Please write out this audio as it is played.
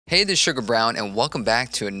Hey, this is Sugar Brown and welcome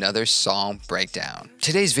back to another song breakdown.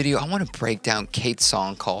 Today's video, I want to break down Kait's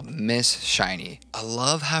song called Miss Shiney. I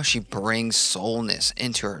love how she brings soulness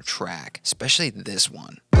into her track, especially this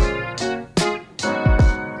one.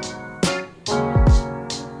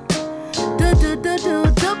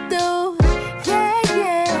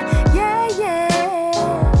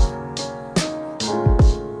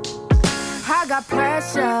 I got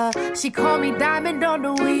pressure, she called me diamond on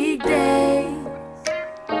the weekday.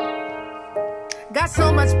 Got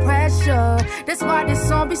so much pressure, that's why this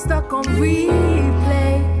song be stuck on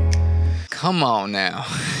replay. Come on now.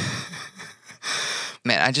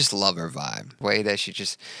 Man, I just love her vibe. The way that she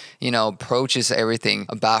just, approaches everything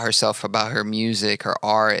about herself, about her music, her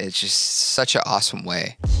art. It's just such an awesome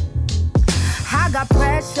way. I got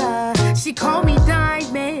pressure, she called me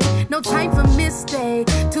diamond. No time for mistake,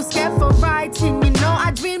 too scared for writing.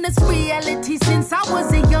 I dreamed this reality since I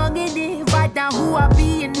was a youngin'. Write down who I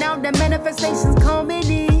be and now the manifestation's coming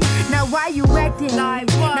in. Now why you acting like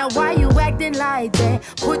what? Now why you acting like that?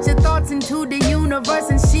 Put your thoughts into the universe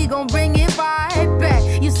and she gon' bring it right back.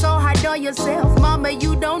 You so hard on yourself, mama,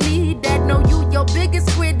 you don't need that. No, you your biggest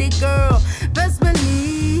critic, girl. Best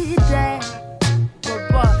believe that.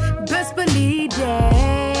 Best believe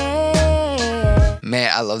that.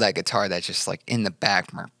 Man, I love that guitar that's just like in the back.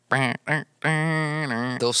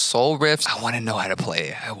 Those soul riffs, I want to know how to play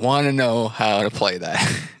it. I want to know how to play that.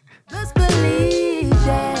 Best believe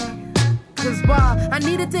that. Cause why I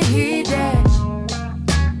needed to hear that.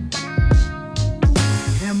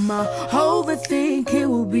 Am I overthinking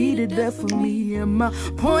will be the death for me? Am I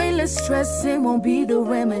pointless stressing won't be the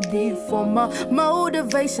remedy for my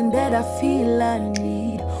motivation that I feel I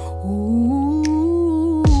need?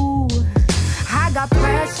 Ooh, I got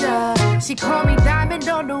pressure. She called me diamond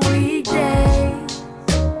on the weekday.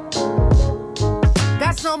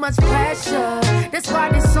 Got so much pressure, that's why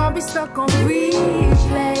this song be stuck on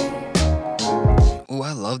replay. Ooh,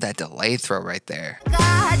 I love that delay throw right there.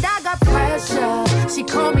 God, I got pressure. She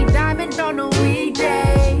called me diamond on the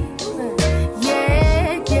weekday.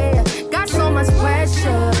 Yeah, yeah. Got so much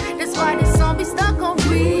pressure. That's why this song be stuck on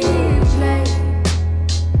replay.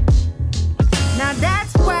 Now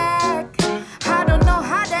that's whack. I don't know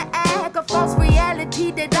how to act. A false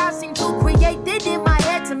reality that I seem to create it in my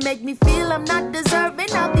head to make me feel I'm not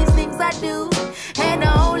deserving of these things I do. And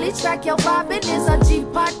the only track you're vibing is a G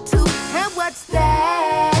part 2. And what's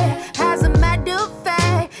that? As a matter of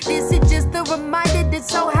fact, this is just a reminder that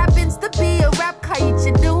so happens to be a rap Kaiit.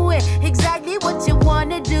 You're doing exactly what you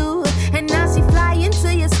wanna do. And now she flying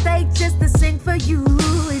to your stage just to sing for you.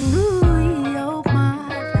 And ooh, oh my.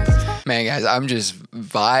 Man, guys, I'm just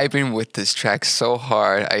vibing with this track so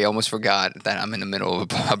hard. I almost forgot that I'm in the middle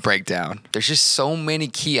of a breakdown. There's just so many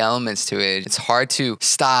key elements to it. It's hard to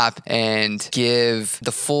stop and give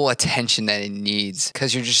the full attention that it needs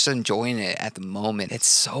because you're just enjoying it at the moment. It's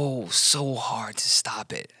so hard to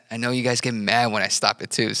stop it. I know you guys get mad when I stop it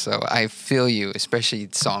too, so I feel you, especially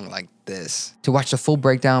a song like this. To watch the full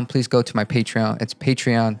breakdown, please go to my Patreon. It's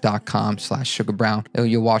patreon.com/sugarbrown.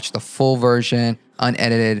 You'll watch the full version,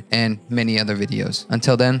 unedited, and many other videos.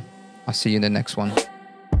 Until then, I'll see you in the next one.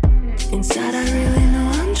 Inside I